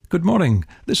Good morning.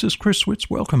 This is Chris Witz.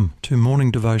 Welcome to Morning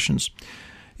Devotions.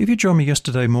 If you joined me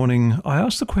yesterday morning, I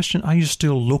asked the question, are you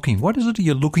still looking? What is it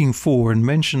you're looking for? And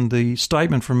mentioned the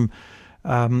statement from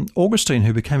Augustine,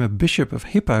 who became a bishop of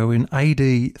Hippo in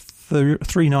AD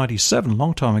 397, a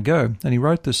long time ago. And he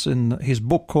wrote this in his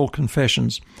book called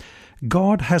Confessions.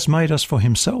 God has made us for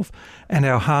himself, and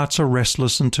our hearts are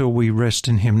restless until we rest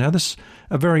in him. Now, this is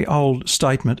a very old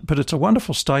statement, but it's a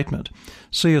wonderful statement.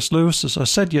 C.S. Lewis, as I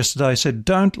said yesterday, said,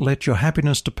 don't let your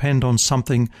happiness depend on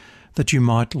something that you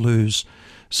might lose.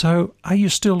 So, are you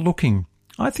still looking?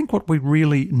 I think what we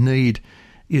really need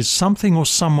is something or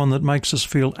someone that makes us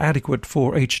feel adequate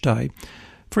for each day.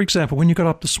 For example, when you got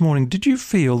up this morning, did you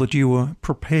feel that you were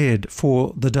prepared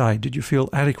for the day? Did you feel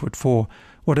adequate for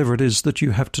whatever it is that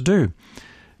you have to do?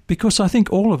 Because I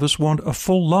think all of us want a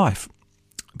full life.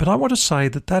 But I want to say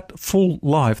that that full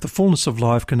life, the fullness of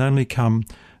life, can only come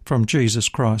from Jesus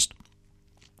Christ.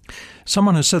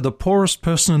 Someone has said the poorest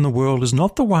person in the world is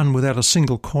not the one without a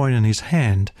single coin in his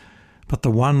hand, but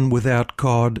the one without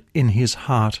God in his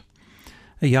heart.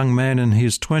 A young man in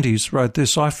his 20s wrote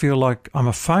this, I feel like I'm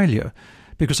a failure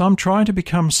because I'm trying to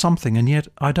become something and yet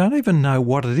I don't even know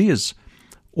what it is.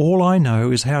 All I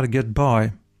know is how to get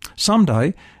by.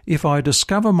 Someday, if I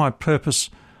discover my purpose,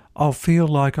 I'll feel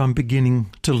like I'm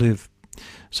beginning to live.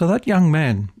 So that young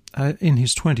man in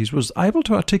his 20s was able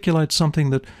to articulate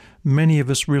something that many of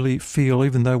us really feel,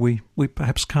 even though we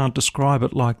perhaps can't describe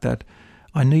it like that.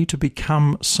 I need to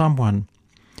become someone.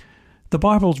 The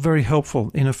Bible is very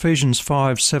helpful. In Ephesians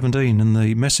 5:17, in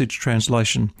the Message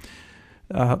translation,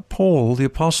 Paul, the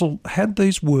apostle, had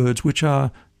these words which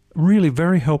are really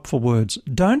very helpful words.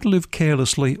 Don't live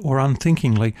carelessly or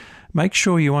unthinkingly. Make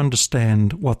sure you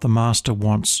understand what the Master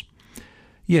wants.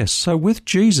 Yes, so with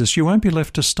Jesus, you won't be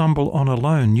left to stumble on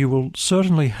alone. You will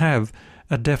certainly have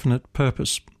a definite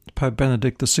purpose. Pope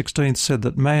Benedict XVI said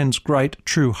that man's great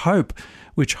true hope,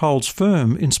 which holds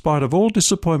firm in spite of all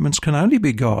disappointments, can only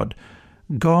be God.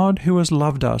 God who has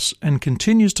loved us and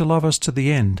continues to love us to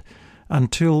the end,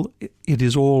 until it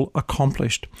is all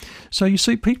accomplished. So you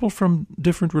see, people from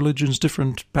different religions,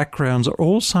 different backgrounds are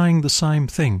all saying the same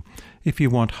thing. If you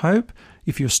want hope,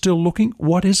 if you're still looking,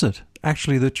 what is it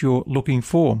actually that you're looking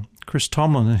for? Chris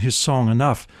Tomlin in his song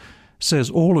Enough says,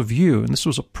 all of you, and this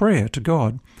was a prayer to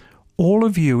God, all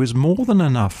of you is more than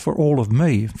enough for all of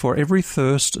me, for every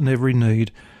thirst and every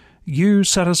need. You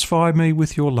satisfy me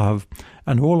with your love,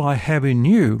 and all I have in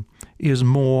you is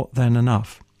more than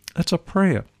enough. That's a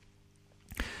prayer.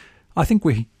 I think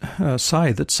we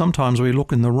say that sometimes we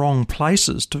look in the wrong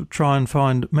places to try and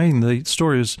find meaning. The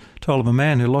story is told of a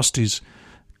man who lost his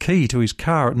key to his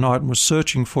car at night and was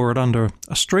searching for it under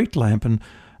a street lamp, and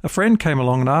a friend came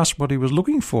along and asked what he was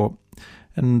looking for.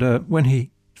 And when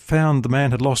he found the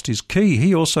man had lost his key,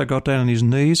 he also got down on his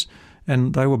knees,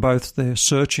 and they were both there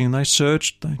searching. They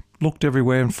searched, they looked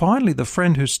everywhere, and finally the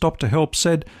friend who stopped to help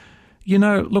said, you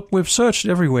know, look, we've searched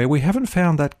everywhere. We haven't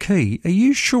found that key. Are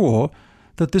you sure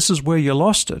that this is where you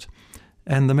lost it?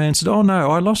 And the man said, oh no,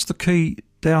 I lost the key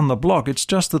down the block. It's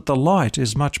just that the light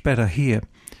is much better here.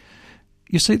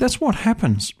 You see, that's what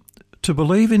happens. To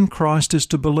believe in Christ is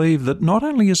to believe that not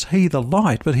only is he the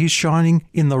light, but he's shining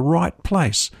in the right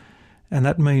place. And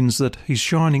that means that he's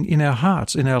shining in our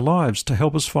hearts, in our lives, to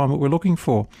help us find what we're looking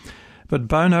for. But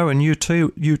Bono and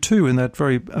U2 in that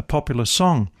very popular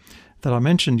song that I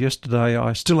mentioned yesterday,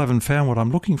 I still haven't found what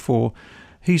I'm looking for.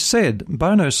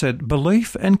 Bono said,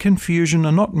 belief and confusion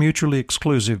are not mutually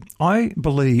exclusive. I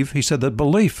believe, he said, that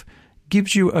belief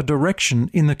gives you a direction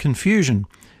in the confusion.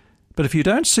 But if you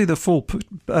don't see the full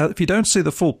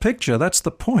picture, that's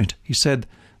the point. He said,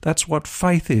 that's what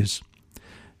faith is.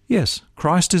 Yes,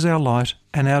 Christ is our light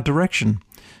and our direction,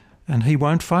 and he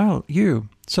won't fail you.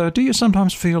 So do you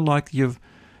sometimes feel like you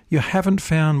haven't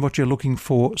found what you're looking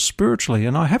for spiritually?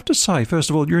 And I have to say, first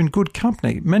of all, you're in good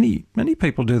company. Many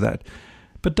people do that.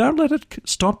 But don't let it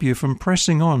stop you from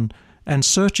pressing on and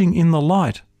searching in the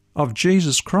light of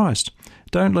Jesus Christ.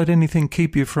 Don't let anything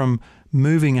keep you from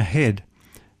moving ahead.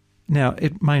 Now,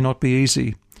 it may not be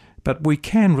easy, but we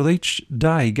can, with each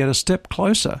day, get a step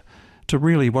closer to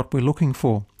really what we're looking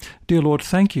for. Dear Lord,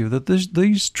 thank you that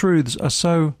these truths are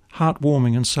so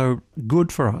heartwarming and so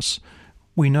good for us.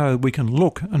 We know we can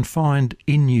look and find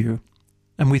in you.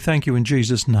 And we thank you in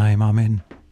Jesus' name. Amen.